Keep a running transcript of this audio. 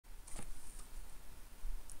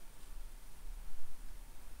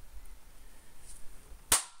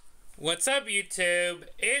What's up, YouTube?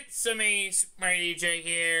 It's me, Smarty DJ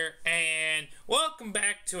here, and welcome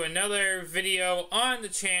back to another video on the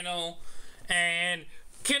channel. And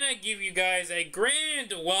can I give you guys a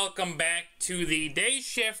grand welcome back to the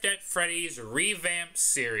Dayshift at Freddy's Revamp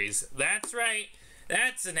series. That's right,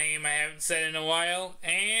 that's a name I haven't said in a while,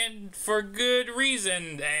 and for good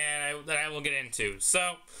reason, and that I will get into.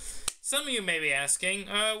 So, some of you may be asking,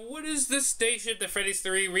 what is this Dayshift at Freddy's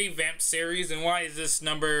 3 Revamp series, and why is this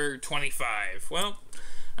number 25? Well,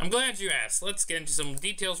 I'm glad you asked. Let's get into some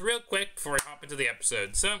details real quick before we hop into the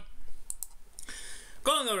episode. So,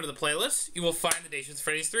 going over to the playlist, you will find the Dayshift at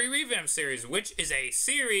Freddy's 3 Revamp series, which is a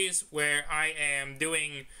series where I am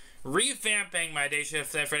doing revamping my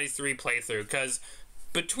Dayshift at Freddy's 3 playthrough, because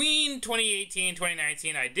between 2018 and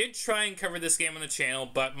 2019, I did try and cover this game on the channel,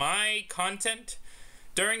 but my content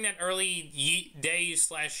during that early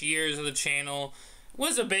days/years of the channel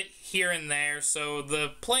was a bit here and there, so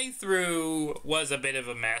the playthrough was a bit of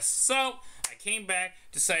a mess. So I came back,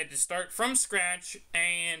 decided to start from scratch,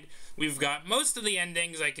 and we've got most of the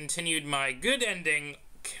endings. I continued my good ending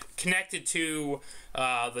connected to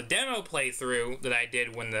the demo playthrough that I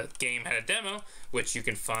did when the game had a demo, which you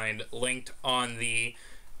can find linked on the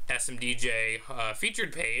SMDJ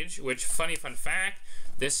featured page, which, fun fact,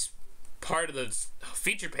 this part of the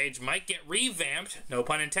feature page might get revamped, no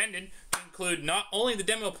pun intended, to include not only the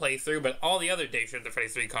demo playthrough, but all the other Dayshift at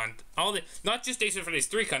Freddy's 3 content, not just Dayshift at Freddy's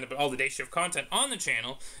 3 content, but all the Dayshift content on the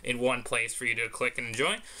channel in one place for you to click and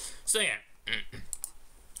enjoy. So yeah.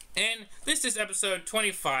 And this is episode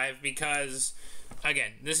 25 because,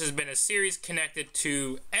 again, this has been a series connected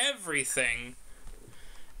to everything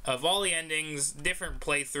of all the endings, different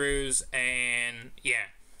playthroughs, and yeah.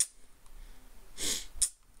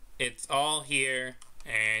 It's all here,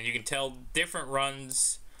 and you can tell different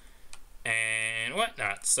runs and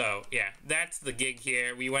whatnot. So, yeah, that's the gig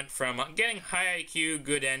here. We went from getting high IQ,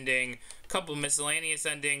 good ending, a couple miscellaneous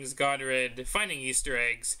endings, got rid, finding Easter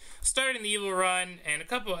eggs, starting the evil run, and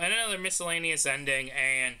another miscellaneous ending,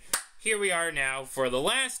 and here we are now for the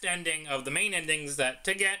last ending of the main endings that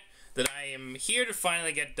I am here to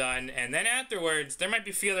finally get done. And then afterwards, there might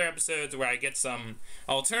be a few other episodes where I get some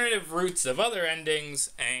alternative routes of other endings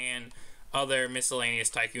and other miscellaneous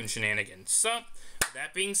tycoon shenanigans. So, with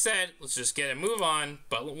that being said, let's just move on.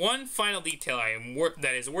 But one final detail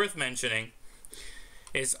that is worth mentioning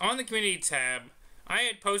is on the community tab, I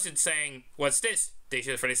had posted saying, "What's this?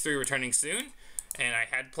 Dayshift at Freddy's 3 returning soon?" And I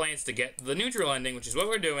had plans to get the neutral ending, which is what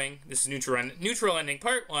we're doing. This is neutral ending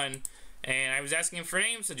part 1. And I was asking for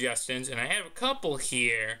name suggestions, and I have a couple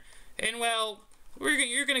here. And, well,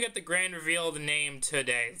 you're going to get the grand reveal of the name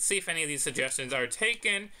today. Let's see if any of these suggestions are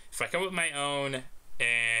taken, if I come up with my own,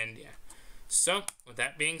 and yeah. So, with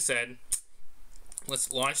that being said,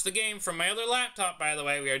 let's launch the game from my other laptop, by the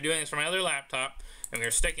way. We are doing this from my other laptop, and we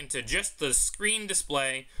are sticking to just the screen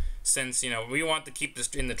display, since, we want to keep this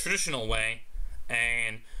in the traditional way.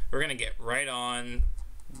 And we're going to get right on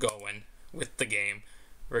going with the game.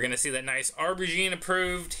 We're going to see that nice aubergine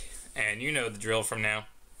approved, and you know the drill from now.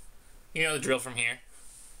 You know the drill from here.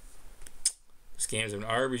 This game's been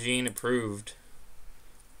aubergine approved.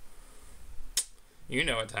 You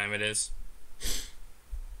know what time it is.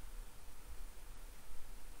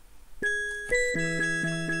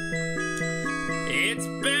 It's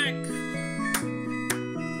back!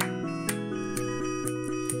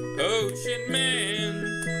 Ocean Man!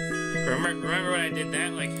 Remember when I did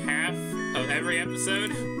that like half of every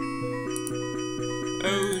episode?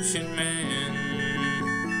 Ocean Man.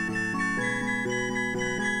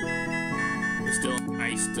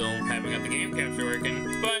 I still haven't got the game capture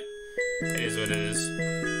working, but it is what it is.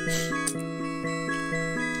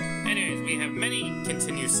 Anyways, we have many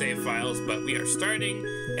continue save files, but we are starting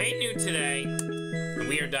ANew today, and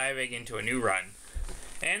we are diving into a new run.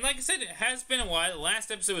 And like I said, it has been a while. The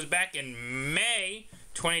last episode was back in May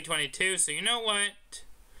 2022, so you know what?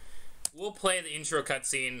 We'll play the intro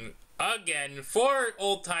cutscene again for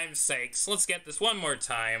old time's sakes. Let's get this one more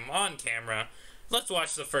time on camera. Let's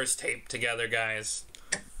watch the first tape together, guys.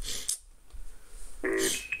 Well,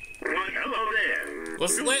 hello there.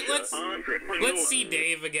 Let's see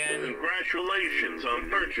Dave again. Congratulations on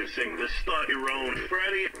purchasing the Start Your Own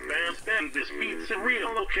Freddy Fazbender's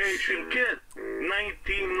Pizzeria Location Kit,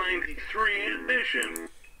 1993 edition.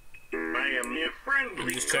 I am your friendly. I'm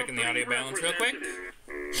just checking the audio balance real quick.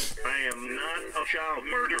 I am not a child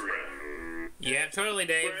murderer. Yeah, totally,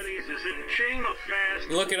 Dave. Freddy's is a chain of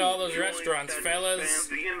fast Look at all those food restaurants, joints that fellas. spans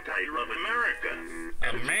the entire of America.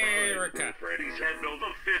 America. Freddy's had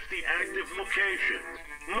over 50 active locations,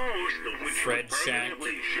 most of which Fred were Shack.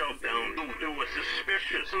 permanently shut down due to a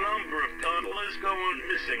suspicious number of toddlers going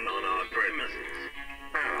missing on our premises.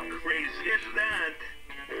 How crazy is that?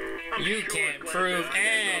 I'm You sure can't glad prove that I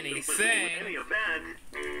had nothing to do with anything. any of that.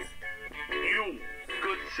 You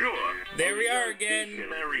could sure. There we are again.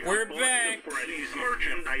 We're back. Freddy's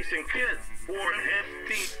merchandising kit for a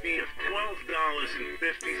hefty fee of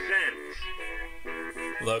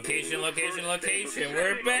 $12.50. Location, location, location.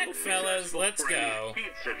 We're back, fellas. Let's go.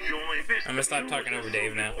 I'm gonna stop talking over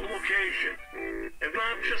Dave now. Location. And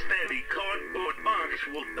not just any cardboard box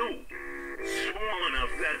will do. Small enough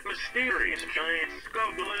that mysterious giant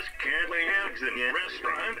scuttlers can't lay eggs in your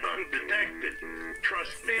restaurant undetected.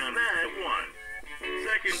 Trust me on that one.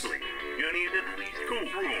 Secondly, you need at least 2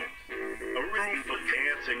 rooms. A room for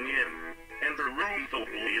dancing in, and a room for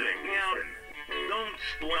bleeding out in. Don't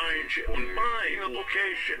splurge on buying a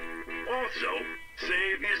location. Also,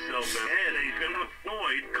 save yourself a headache and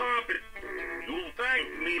avoid carpet. You'll thank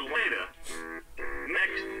me later.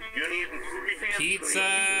 Next, you need ingredients.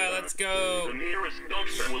 Pizza, let's go. The nearest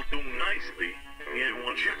dumpster will do nicely. You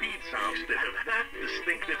want your pizza house to have that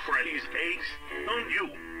distinctive Freddy's taste, don't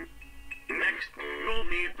you? Next, you'll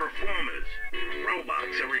need performers.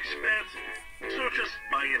 Robots are expensive, so just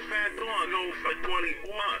buy a fat doggo for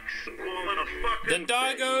 $20 and call it a fucking The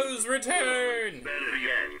doggos return. Better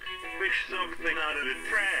yet, fish something out of the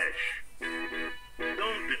trash.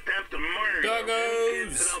 Don't attempt to murder Doggos.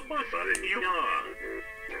 kids in a buffer that you are.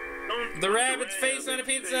 Don't The put rabbit's your face on a rabbit's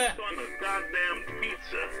pizza. face on the goddamn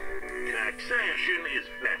pizza. Taxation is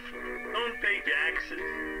theft. Don't pay taxes.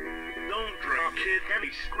 Don't draw kid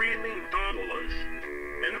any screaming toddlers.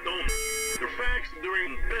 And don't the facts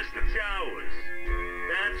during business hours.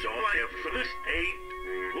 That's all I have for this date.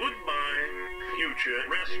 Goodbye, future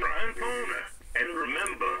restaurant owner. And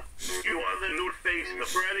remember, you are the new face of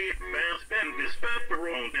Freddy Fazbender's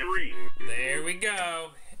pepperoni. There we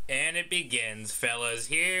go. And it begins, fellas.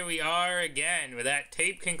 Here we are again. With that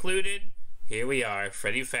tape concluded, here we are,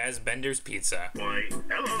 Freddy Fazbender's Pizza. Why,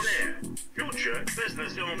 hello there, future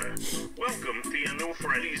business owner. Welcome to your new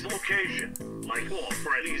Freddy's location. Like all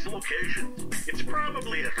Freddy's locations, it's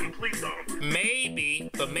probably a complete dump. Maybe,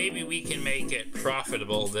 but maybe we can make it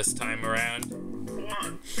profitable this time around.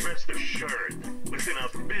 One, rest assured, with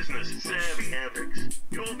enough business-savvy ethics,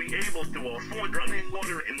 you'll be able to afford running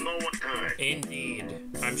water in no time. Indeed.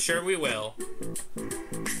 I'm sure we will.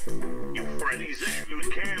 You Freddy's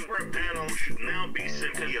issued camera panel should now be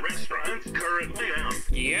sent to your restaurant's current layout.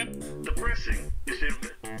 Yep. The pressing is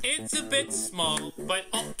infinite. It's a bit small, but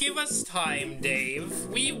give us time, Dave.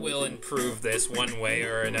 We will improve this one way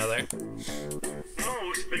or another.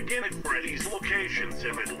 Most beginning Freddy's locations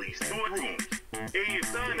have at least 2 rooms, a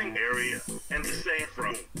dining area, and a safe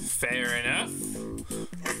room. Fair enough.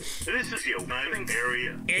 This is your dining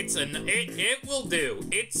area. It will do.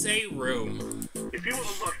 It's a room. If you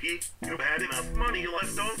were lucky, you had enough money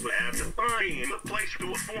left over after buying a place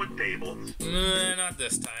to afford tables. Not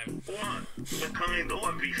this time. One, the kind of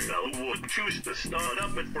lucky fellow would choose to start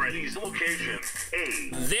up at Freddy's location A.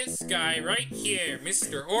 This guy right here,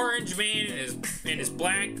 Mr. Orange Man in his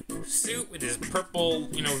black suit with his purple,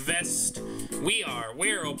 vest.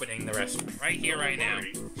 We're opening the restaurant right here, right now.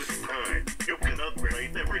 With time, you can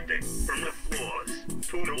upgrade everything from the floors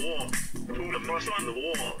to the walls to the fuss on the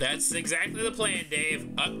wall. That's exactly the plan, Dave.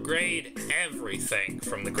 Upgrade everything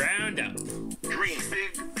from the ground up. Dream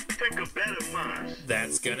big, pick a better Mars.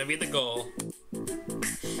 That's gonna be the goal.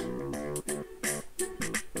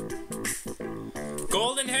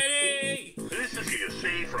 Golden Heady! This is your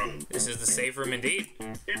safe room. This is the safe room indeed.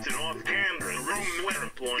 It's an off-camera room where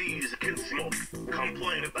employees can smoke,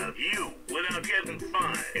 complain about you without getting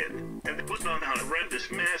fired, and put on a horrendous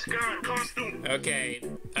mascot costume. Okay,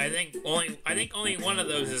 I think only one of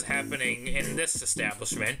those is happening in this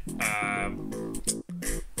establishment.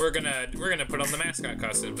 We're gonna put on the mascot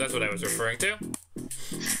costumes. That's what I was referring to.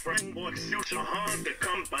 Springboard suits are hard to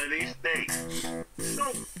come by these days.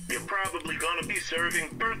 So, you're probably gonna be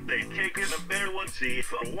serving birthday cake in a bear onesie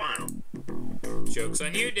for a while. Joke's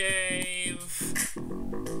on you, Dave.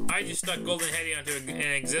 I just stuck Golden Heady onto an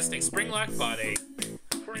existing spring lock body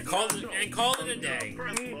and called it a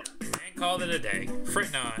day.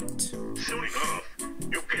 Fret not. Soon enough,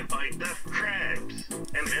 you can buy deaf crabs,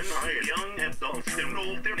 and then hire young adults and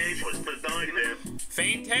old teenagers to dine them.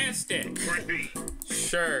 Fantastic. Freddy.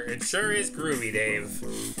 Sure, it sure is groovy, Dave.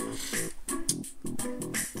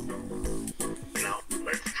 Now,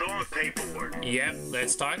 let's talk paperwork. Yep,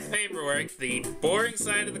 let's talk paperwork. The boring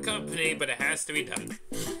side of the company, but it has to be done.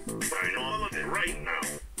 Sign all of it right now.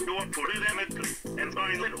 Or put it in it and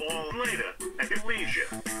sign it all later at your leisure.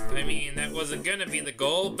 I mean, that wasn't gonna be the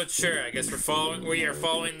goal, but sure, I guess we are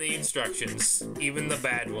following the instructions. Even the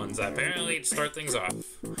bad ones, apparently, to start things off.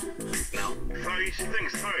 Now, first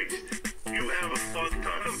things first. You have a fuck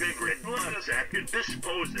ton of big red letters at your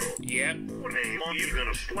disposal. Yep. What name are you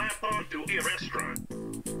gonna slap onto your restaurant?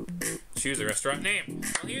 Choose a restaurant name.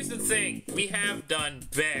 Well, here's the thing. We have done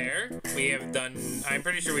Bear. We have done, I'm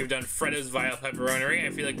pretty sure we've done Freddo's Vile Pepperoni.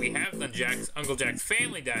 I feel like we have done Uncle Jack's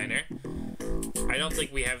Family Diner. I don't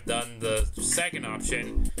think we have done the second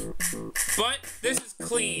option. But this is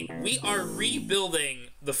clean. We are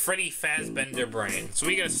rebuilding the Freddy Fazbender brand. So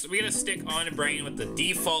we gotta stick on a brand with the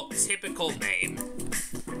default typical name.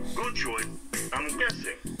 Good choice. I'm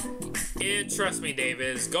guessing. Trust me, Dave,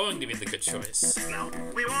 it is going to be the good choice. Now,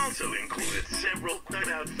 we've also included several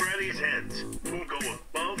cut-out Freddy's heads who go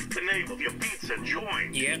above the name of your pizza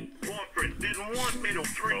joint. Yep. Corporate didn't want me to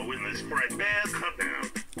throw in this Fredbear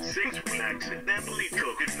cutout, since we accidentally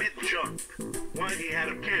took it mid-jump while he had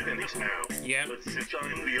a kid in his mouth. Yep. But since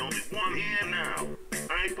I'm the only one here now,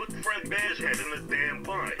 I put Fredbear's head in the damn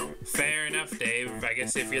pile. Fair enough, Dave. I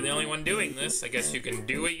guess if you're the only one doing this, I guess you can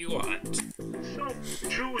do what you want. So,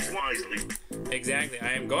 choose wisely. Exactly.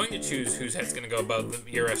 I am going to choose whose head's going to go above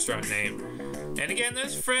your restaurant name. And again,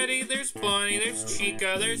 there's Freddy, there's Bonnie, there's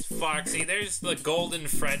Chica, there's Foxy, there's the Golden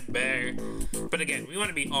Fredbear. But again, we want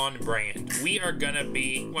to be on brand. We are going to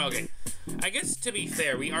be... Well, okay. I guess to be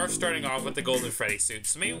fair, we are starting off with the Golden Freddy suit.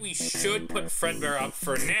 So maybe we should put Fredbear up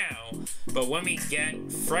for now. But when we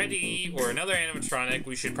get Freddy or another animatronic,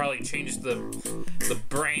 we should probably change the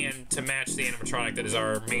brand to match the animatronic that is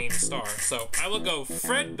our main star. So I will go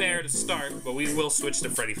Fredbear to start, but we will switch to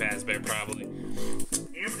Freddy Fazbear probably.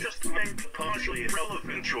 You just made a partially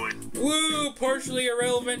irrelevant choice. Woo! Partially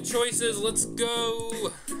irrelevant choices. Let's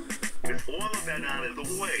go. With all of that out of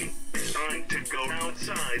the way, it's time to go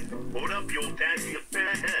outside, put up your daddy bear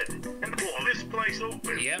head, and call this place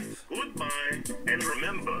open. Yep. Goodbye, and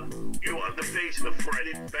remember, you are the face of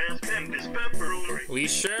Freddy Fazbender's Pepperoni. We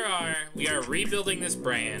sure are. We are rebuilding this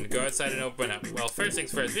brand. Go outside and open up. Well, first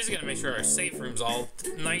things first, we're just gonna make sure our safe room's all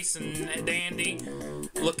nice and dandy.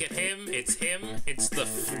 Look at him. It's him. It's the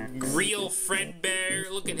real Fredbear.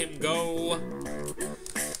 Look at him go.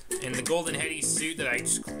 In the golden heady suit that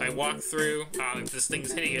I walked through. This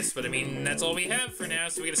thing's hideous, but I mean, that's all we have for now,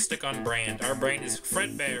 so we gotta stick on brand. Our brand is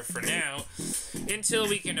Fredbear for now, until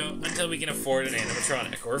we can afford an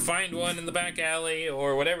animatronic, or find one in the back alley,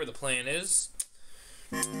 or whatever the plan is.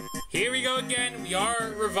 Here we go again. We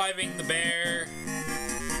are reviving the Bear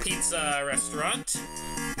Pizza restaurant.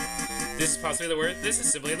 This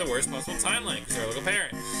is simply the worst possible timeline, because our local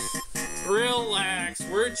parent. Relax,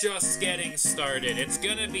 we're just getting started. It's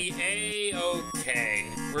gonna be a-okay.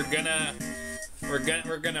 We're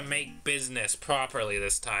gonna make business properly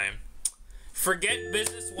this time. Forget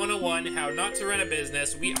Business 101, how not to run a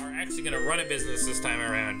business. We are actually gonna run a business this time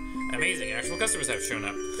around. Amazing, actual customers have shown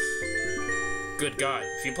up. Good God,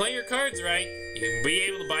 if you play your cards right, you'll be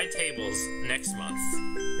able to buy tables next month.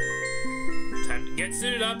 Time to get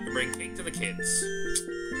suited up and bring cake to the kids.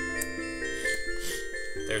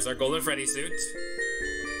 There's our Golden Freddy suit.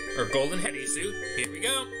 Or Golden Hetty suit. Here we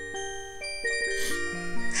go.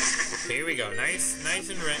 Here we go. Nice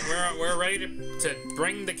and we're ready to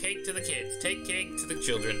bring the cake to the kids. Take cake to the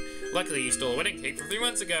children. Luckily, you stole a wedding cake from 3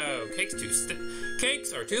 months ago. Cakes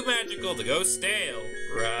are too magical to go stale,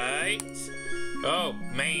 right? Oh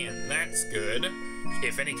man, that's good.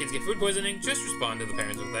 If any kids get food poisoning, just respond to the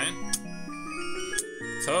parents with that.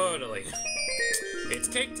 Totally. It's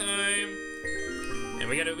cake time. And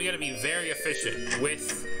we gotta be very efficient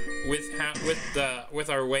with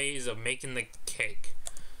our ways of making the cake.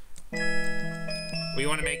 We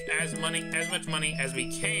want to make as much money as we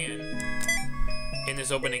can in this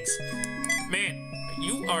opening. Man,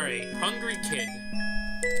 you are a hungry kid.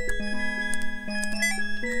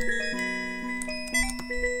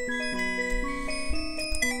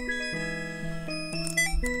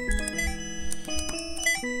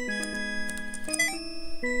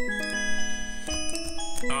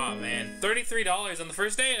 Aw, man. $33 on the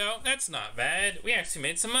first day, though. That's not bad. We actually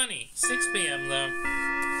made some money. 6 p.m., though.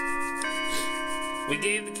 We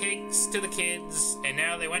gave the cakes to the kids, and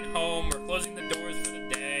now they went home. We're closing the doors for the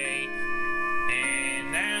day.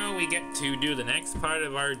 And now we get to do the next part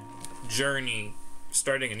of our journey,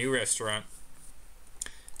 starting a new restaurant.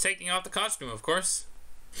 Taking off the costume, of course.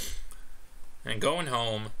 And going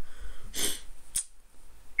home.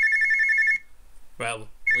 Well,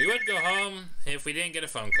 We would go home if we didn't get a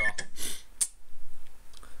phone call.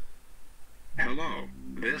 Hello,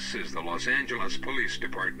 this is the Los Angeles Police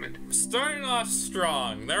Department. Starting off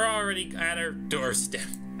strong. They're already at our doorstep.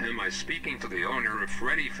 Am I speaking to the owner of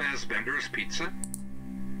Freddy Fazbender's Pizza?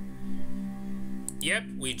 Yep,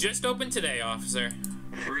 we just opened today, officer.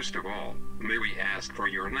 First of all, may we ask for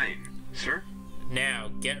your name, sir?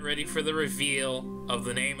 Now, get ready for the reveal of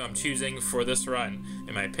the name I'm choosing for this run.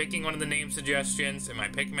 Am I picking one of the name suggestions? Am I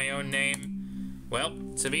picking my own name? Well,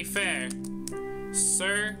 to be fair,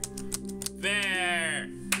 Sir Bear.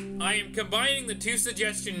 I am combining the two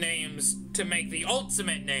suggestion names to make the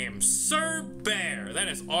ultimate name, Sir Bear. That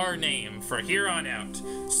is our name for here on out.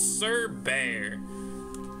 Sir Bear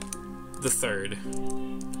the Third.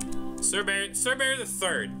 Sir Bear the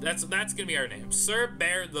Third. That's gonna be our name. Sir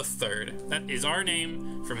Bear the Third. That is our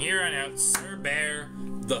name from here on out. Sir Bear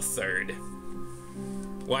the Third.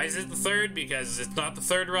 Why is it the third? Because it's not the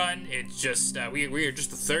third run. It's just we are just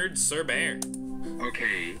the third Sir Bear.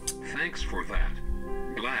 Okay, thanks for that.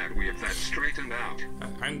 Glad we have that straightened out.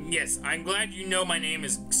 I'm glad you know my name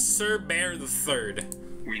is Sir Bear the Third.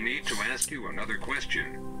 We need to ask you another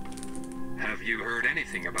question. Have you heard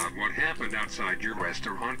anything about what happened outside your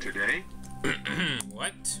restaurant today?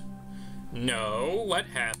 What? No, what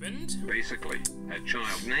happened? Basically, a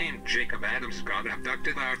child named Jacob Adams got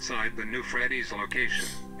abducted outside the new Freddy's location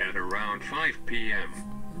at around 5 p.m.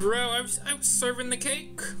 Bro, I was serving the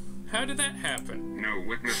cake. How did that happen? No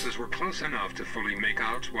witnesses were close enough to fully make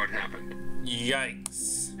out what happened.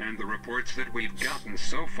 Yikes. And the reports that we've gotten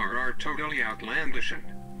so far are totally outlandish and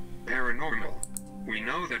paranormal. We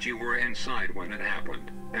know that you were inside when it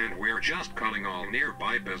happened, and we're just calling all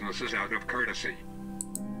nearby businesses out of courtesy.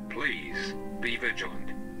 Please, be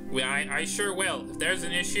vigilant. Well, I sure will. If there's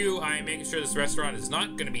an issue, I'm making sure this restaurant is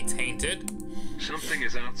not going to be tainted. Something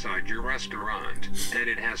is outside your restaurant, and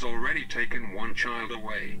it has already taken one child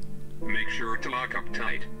away. Make sure to lock up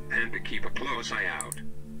tight, and to keep a close eye out.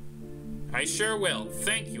 I sure will.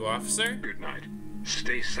 Thank you, officer. Good night.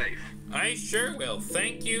 Stay safe. I sure will.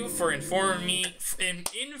 Thank you for informing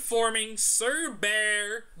Sir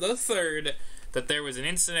Bear the Third that there was an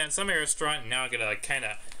incident at some restaurant, and now I'm gonna kind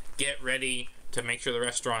of get ready to make sure the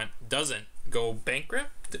restaurant doesn't go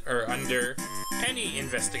bankrupt or under any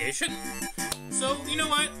investigation. So, you know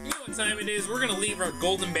what? You know what time it is. We're gonna leave our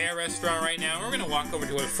Golden Bear restaurant right now. We're gonna walk over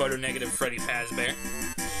to a photo negative Freddy Fazbear.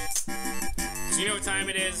 So you know what time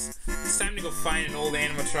it is? It's time to go find an old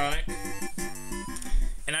animatronic.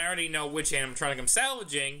 And I already know which animatronic I'm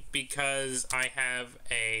salvaging because I have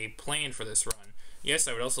a plan for this run. Yes,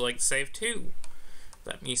 I would also like to save too.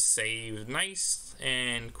 Let me save nice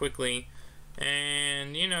and quickly.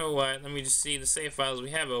 And you know what? Let me just see the save files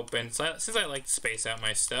we have open. So since I like to space out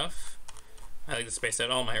my stuff, I like to space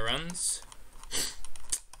out all my runs.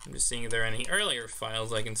 I'm just seeing if there are any earlier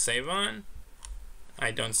files I can save on.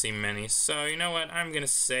 I don't see many. So you know what? I'm going to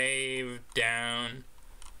save down.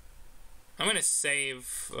 I'm going to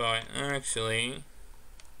save, actually,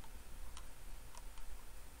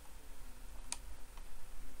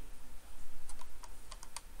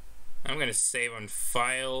 I'm going to save on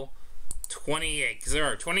file 28, because there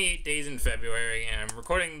are 28 days in February, and I'm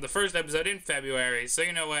recording the first episode in February, so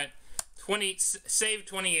you know what, save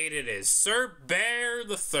 28 it is. Sir Bear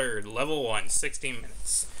the Third, level 1, 16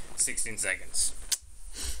 minutes, 16 seconds.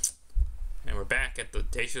 And we're back at the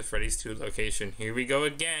Dayshift Freddy's 2 location. Here we go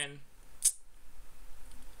again.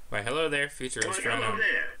 Why, hello there, future restaurant owner. Hello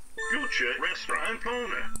there, future restaurant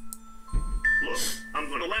owner. Look, I'm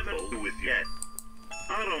gonna level with you.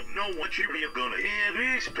 I don't know what you're gonna hear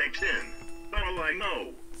these pics in, but all I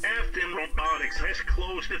know, Afton Robotics has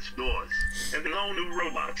closed its doors, and no new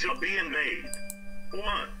robots are being made.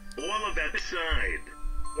 What? All of that aside,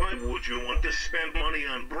 why would you want to spend money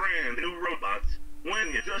on brand new robots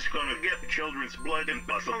when you're just gonna get children's blood and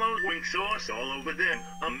buffalo wing sauce all over them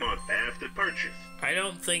a month after purchase? I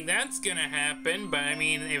don't think that's gonna happen, but I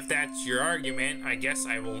mean, if that's your argument, I guess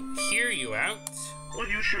I will hear you out. What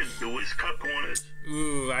you should do is cut corners.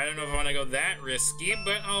 Ooh, I don't know if I want to go that risky,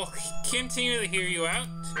 but I'll continue to hear you out.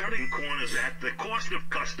 Cutting corners at the cost of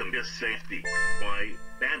customer safety. Why,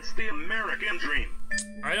 that's the American dream.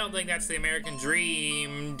 I don't think that's the American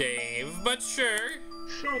dream, Dave, but sure.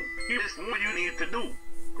 So, here's what you need to do.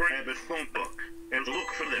 Grab a phone book and look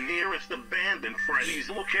for the nearest abandoned Freddy's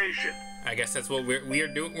location. I guess that's what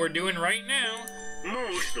we're doing right now.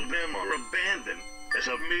 Most of them are abandoned as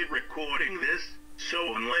of me recording this,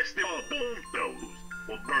 so unless they're all bulldozed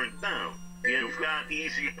or burnt down, you've got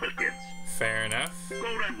easy pickings. Fair enough. Go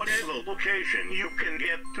to whatever location you can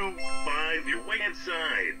get to, find your way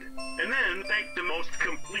inside, and then take the most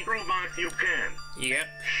complete robot you can. Yep.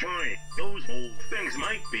 Sure, those old things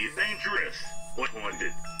might be dangerous, but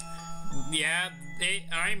haunted. Yeah,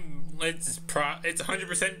 it's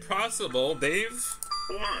 100% possible, Dave.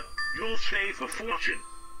 What? You'll save a fortune.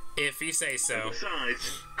 If you say so.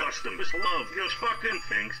 Besides, customers love those fucking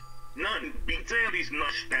things. Nothing beats Andy's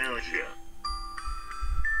nostalgia.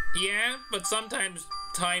 Yeah, but sometimes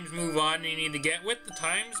times move on and you need to get with the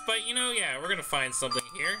times, but you know, yeah, we're gonna find something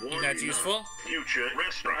here that's useful. Future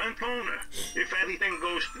restaurant owner. If anything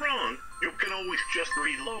goes wrong, you can always just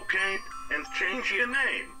relocate and change your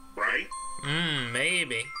name, right?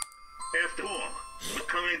 Maybe. After all, what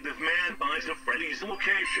kind of man buys a Freddy's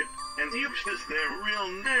location and uses their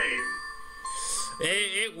real name?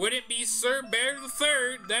 It wouldn't be Sir Bear the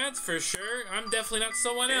Third, that's for sure. I'm definitely not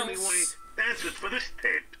someone else. Anyway, that's it for this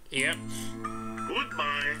tape. Yep.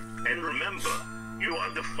 Goodbye, and remember, you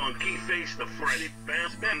are the funky face of Freddy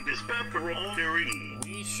Fazbender's pepperoni.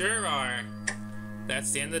 We sure are.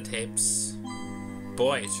 That's the end of the tapes.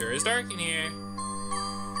 Boy, it sure is dark in here.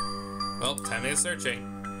 Well, time to get searching.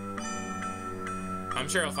 I'm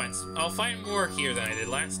sure I'll find more here than I did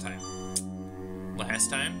last time. Last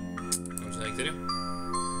time? What would you like to do?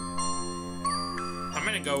 I'm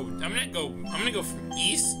gonna go from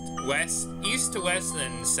east to west, and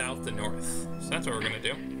then south to north. So that's what we're gonna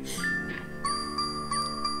do.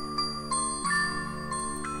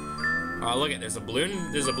 Oh, look there's a balloon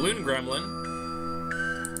gremlin.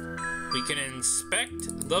 We can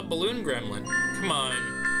inspect the balloon gremlin. Come on.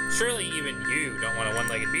 Surely even you don't want a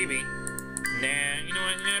one-legged BB. Nah, you know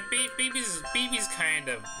what? Yeah, BB's kind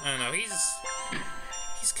of, I don't know, he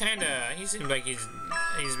seems like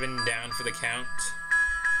he's been down for the count.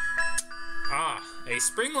 Ah, a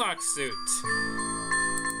springlock suit.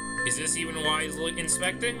 Is this even why he's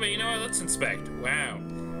inspecting? But you know what, let's inspect. Wow.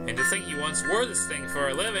 And to think he once wore this thing for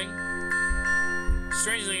a living.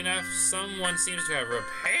 Strangely enough, someone seems to have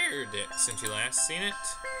repaired it since you last seen it.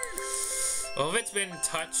 Well, if it's been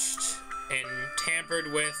touched and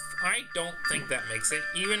tampered with, I don't think that makes it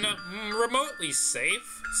even remotely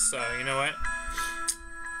safe. So, you know what?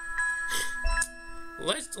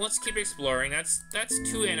 Let's keep exploring. That's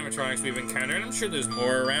 2 animatronics we've encountered. I'm sure there's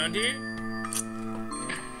more around here.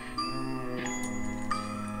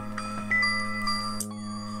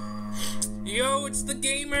 Yo, it's the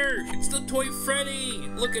gamer! It's the Toy Freddy!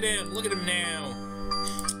 Look at him now.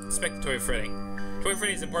 Inspect the Toy Freddy. Toy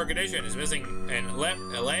Freddy's in poor condition. Is missing a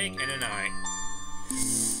leg and an eye.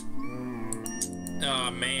 Aw,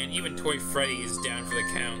 oh, man, even Toy Freddy is down for the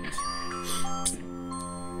count.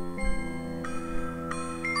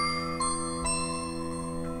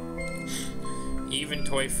 Even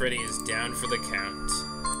Toy Freddy is down for the count.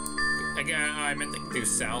 Again, I meant to do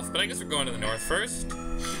south, but I guess we're going to the north first.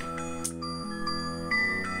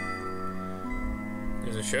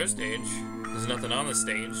 There's a show stage. There's nothing on the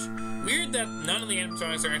stage. Weird that none of the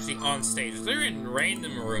animatronics are actually on stage. They're in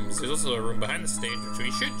random rooms. There's also a room behind the stage, which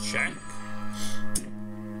we should check.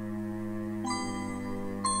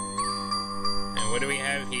 And what do we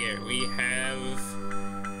have here? We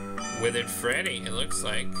have Withered Freddy, it looks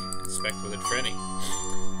like. Inspect Withered Freddy.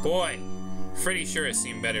 Boy, Freddy sure has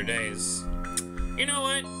seen better days. You know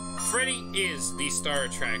what? Freddy is the star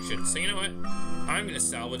attraction. So you know what? I'm gonna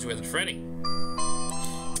salvage Withered Freddy.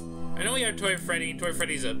 I know we have Toy Freddy. Toy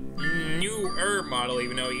Freddy's a newer model,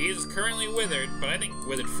 even though he is currently withered. But I think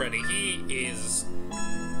Withered Freddy, he is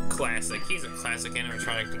classic. He's a classic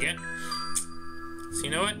animatronic to get. So you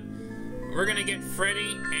know what? We're gonna get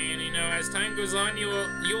Freddy, and you know, as time goes on, you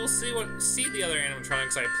will see the other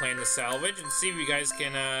animatronics I plan to salvage, and see if you guys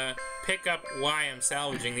can pick up why I'm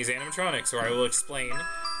salvaging these animatronics, or I will explain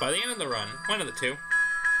by the end of the run. One of the two.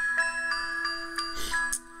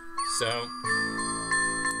 So,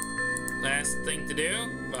 last thing to do,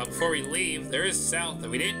 well, before we leave, there is south that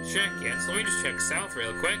we didn't check yet, so let me just check south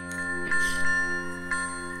real quick.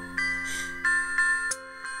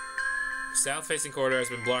 South-facing corridor has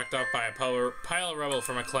been blocked off by a pile of rubble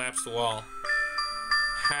from a collapsed wall.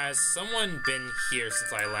 Has someone been here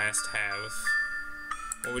since I last have?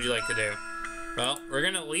 What would you like to do? Well, we're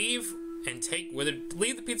gonna leave and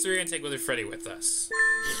leave the pizzeria and take Withered Freddy with us.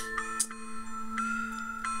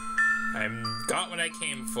 I've got what I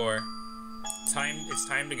came for. It's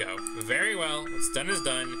time to go. Very well, what's done is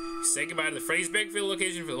done. Say goodbye to the Freddy's Bakefield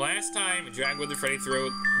location for the last time and drag Withered Freddy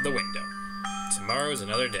through the window. Tomorrow is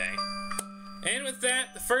another day. And with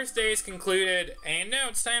that, the first day is concluded, and now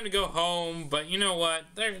it's time to go home. But you know what?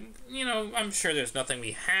 I'm sure there's nothing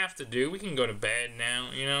we have to do. We can go to bed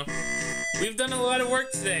now, you know? We've done a lot of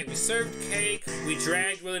work today. We served cake, we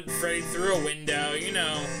dragged Willie and Freddy through a window, you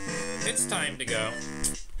know. It's time to go.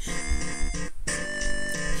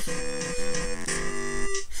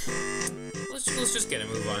 Let's just get a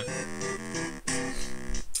move on.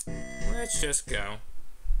 Let's just go.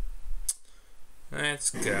 Let's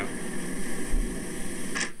go.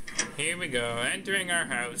 Here we go, entering our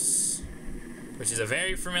house, which is a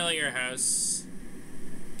very familiar house,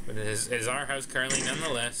 but it is our house currently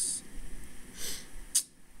nonetheless.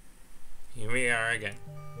 Here we are again.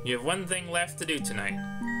 You have one thing left to do tonight.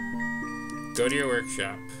 Go to your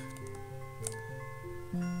workshop.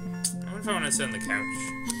 I wonder if I want to sit on the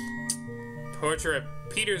couch. Portrait of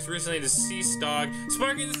Peter's recently deceased dog,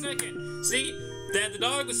 Sparky the Second. See? The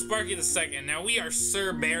dog was Sparky the Second. Now we are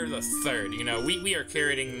Sir Bear the Third. You know, we are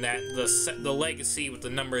carrying the legacy with the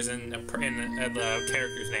numbers and the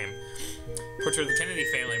character's name. Portrait of the Kennedy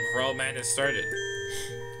family before all madness started.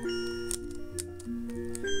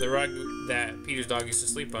 The rug that Peter's dog used to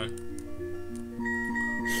sleep on.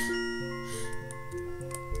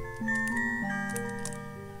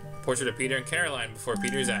 Portrait of Peter and Caroline before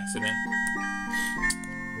Peter's accident.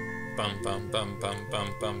 Bum bum bum bum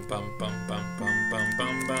bum bum bum bum bum bum bum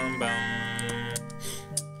bum bum bum.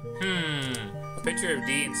 A picture of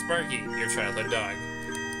Dee and Sparky, your childhood dog.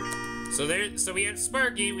 So we have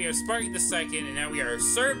Sparky the Second, and now we are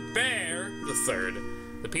Sir Bear the Third.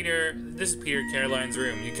 This is Peter and Caroline's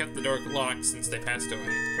room. You kept the door locked since they passed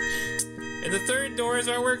away. And the third door is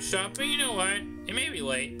our workshop, but you know what? It may be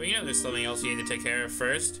late, but you know there's something else you need to take care of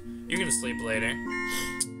first. You're gonna sleep later.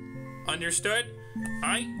 Understood?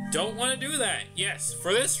 I don't want to do that. Yes,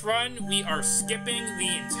 for this run, we are skipping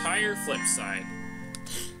the entire flip side.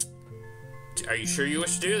 Are you sure you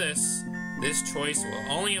wish to do this? This choice will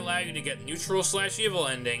only allow you to get neutral/evil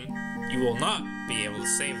ending. You will not be able to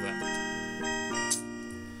save them.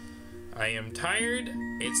 I am tired.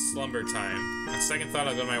 It's slumber time. On second thought,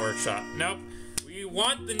 I'll go to my workshop. Nope. We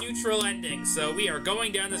want the neutral ending, so we are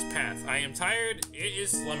going down this path. I am tired. It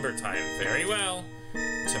is slumber time. Very well.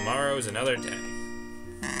 Tomorrow is another day.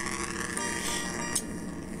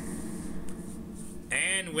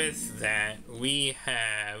 And with that, we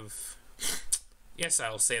have... Yes,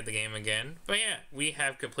 I'll save the game again. But yeah, we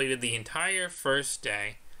have completed the entire first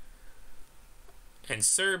day. And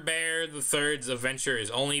Sir Bear the Third's adventure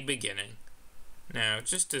is only beginning. Now,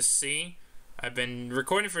 just to see, I've been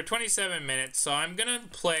recording for 27 minutes, so I'm gonna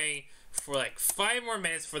play for like 5 more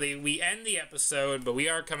minutes before we end the episode, but we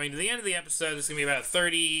are coming to the end of the episode. This is gonna be about a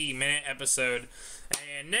 30-minute episode.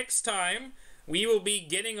 And next time, we will be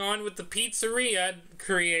getting on with the pizzeria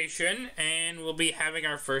creation, and we'll be having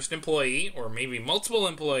our first employee, or maybe multiple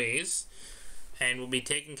employees, and we'll be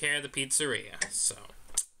taking care of the pizzeria, so...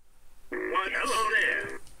 Why, hello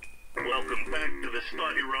there. Welcome back to the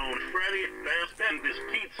Start Your Own Freddy Fazbender's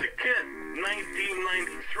Pizza Kit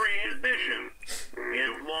 1993 edition.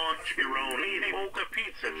 You've launched your own mediocre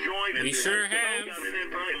pizza joint and we sure have. Got an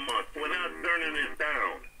entire month without burning it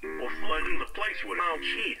down or flooding the place without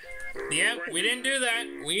cheese. Yeah, we didn't do that.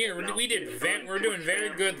 We're doing very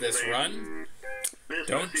good this run.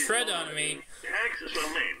 Don't tread on me. Taxes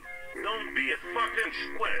are in. Don't be a fucking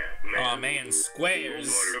square, man. Aw, man, squares.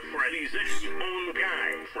 Order Freddy's own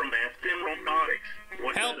guy from Afton Robotics.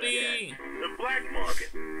 Help me! The black market.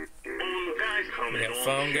 Own guys come in all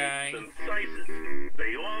phone shapes guy. and sizes.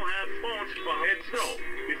 They all have phones for heads up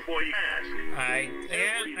before you ask.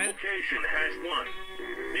 Every location has one.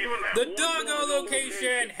 The doggo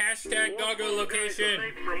location! Hashtag doggo location.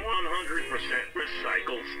 From 100%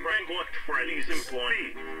 recycled Springwood Freddy's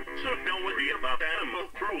employee. So don't worry about animal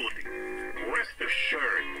cruelty. Rest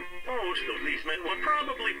assured, most of these men were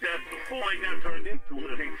probably dead before they got turned into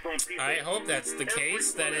living phone people. I hope that's the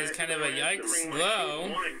case. That is kind of a yikes,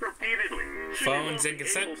 though. Phones and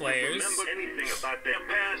cassette players. Remember anything about their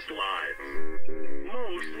past lives?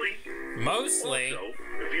 Mostly. Also,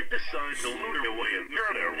 if you decide to lure away and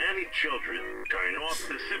murder any children, turn off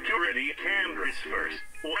the security cameras first.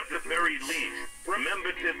 Or at the very least,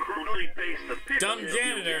 remember to crudely paste the picture. Dumb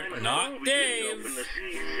janitor, not Dave. The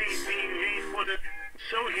CCTV footage,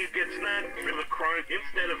 so he gets nabbed for the crime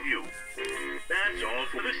instead of you. That's all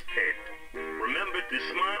for this tape. Remember to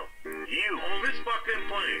smile. You own this fucking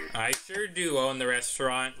place. I sure do own the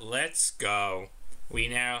restaurant. Let's go. We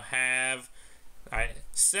now have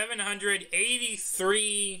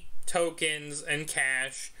 783 tokens and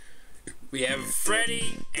cash. We have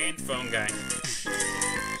Freddy and Phone Guy.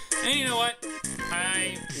 And you know what?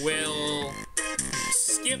 I will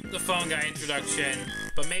skip the phone guy introduction,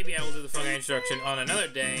 but maybe I will do the phone guy introduction on another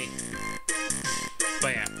day.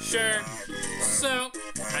 But yeah, sure. So,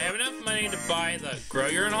 I have enough money to buy the Grow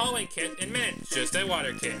Your Own Hallway kit in minutes, just a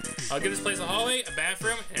water kit. I'll give this place a hallway, a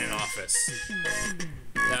bathroom, and an office.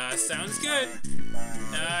 Sounds good.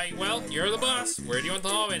 Well, you're the boss. Where do you want the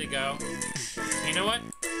hallway to go? You know what?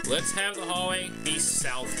 Let's have the hallway be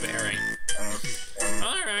south-bearing.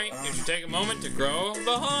 Alright, you should take a moment to grow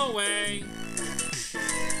the hallway.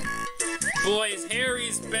 Boys,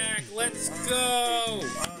 Harry's back. Let's go.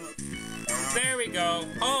 There we go.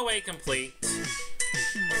 Hallway complete.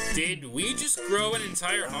 Did we just grow an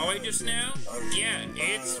entire hallway just now? Yeah,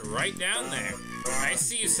 it's right down there. I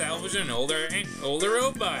see you salvaged an older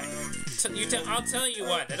robot. I'll tell you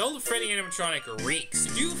what, that old Freddy animatronic reeks.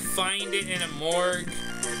 Did you find it in a morgue?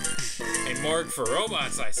 A morgue for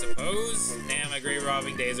robots, I suppose. Damn, my grave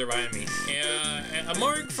robbing days are behind me. A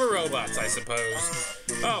morgue for robots, I suppose.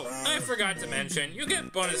 Oh, I forgot to mention, you'll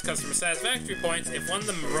get bonus customer satisfaction points if one of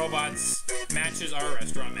the robots matches our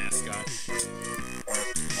restaurant mascot.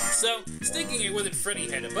 So, sticking a withered Freddy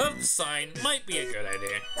head above the sign might be a good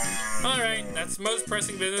idea. Alright, that's the most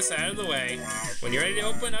pressing business out of the way. When you're ready to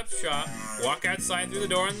open up shop, walk outside through the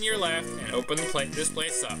door on your left and open this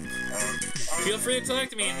place up. Feel free to talk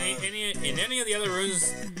to me in any of the other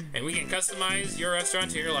rooms, and we can customize your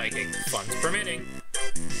restaurant to your liking, funds permitting.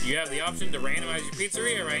 You have the option to randomize your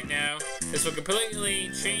pizzeria right now. This will complete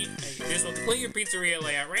your pizzeria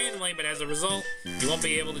layout randomly, but as a result, you won't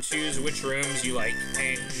be able to choose which rooms you like,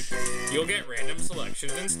 and you'll get random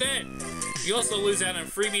selections instead. You also lose out on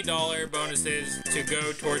freebie dollar bonuses to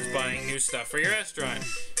go towards buying new stuff for your restaurant.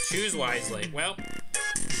 Choose wisely. Well,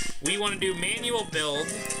 we want to do manual build.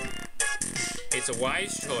 It's a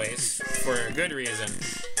wise choice for a good reason.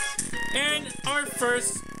 And our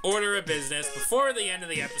first order of business before the end of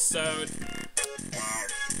the episode.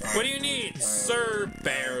 What do you need, Sir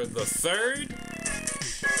Bear the Third?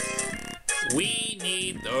 We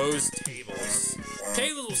need those tables.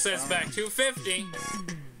 Tables will set us back $250.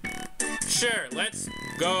 Sure, let's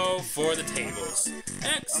go for the tables.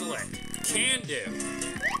 Excellent. Can do.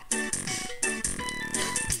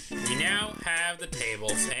 We now have the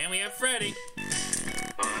tables, and we have Freddy.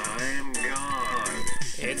 I'm gone.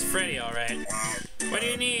 It's Freddy, alright. What do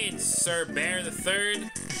you need, Sir Bear the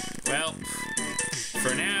Third? Well,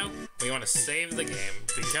 for now, we want to save the game,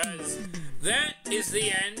 because that is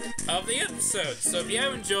the end of the episode. So if you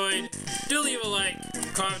have enjoyed, do leave a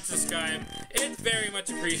like, comment, subscribe. It's very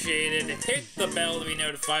much appreciated. Hit the bell to be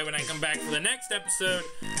notified when I come back for the next episode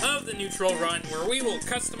of the Neutral Run, where we will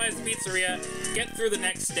customize the pizzeria, get through the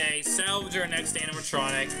next day, salvage our next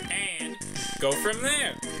animatronic, and go from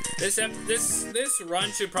there. This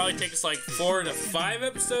run should probably take us like 4 to 5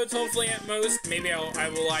 episodes, hopefully at most. Maybe I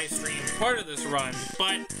will live stream part of this run,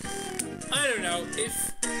 but I don't know.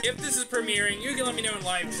 If this is premiering, you can let me know in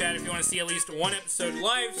live chat if you want to see at least one episode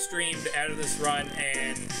live streamed out of this run,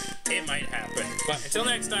 and it might happen. But until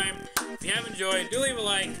next time, if you have enjoyed, do leave a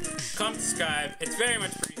like, comment, subscribe. It's very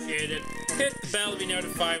much appreciated. Hit the bell to be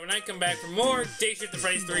notified when I come back for more Dayshift the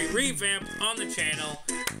Freddy 3 Revamp on the channel.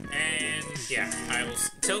 And yeah, I will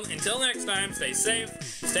until next time, stay safe,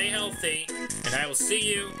 stay healthy, and I will see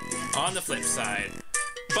you on the flip side.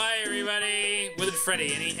 Bye, everybody. Withered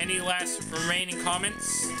Freddy, any last remaining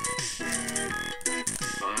comments?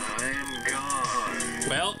 I'm gone.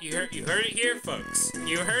 Well, you heard it here, folks.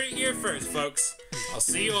 You heard it here first, folks. I'll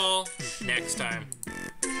see you all next time.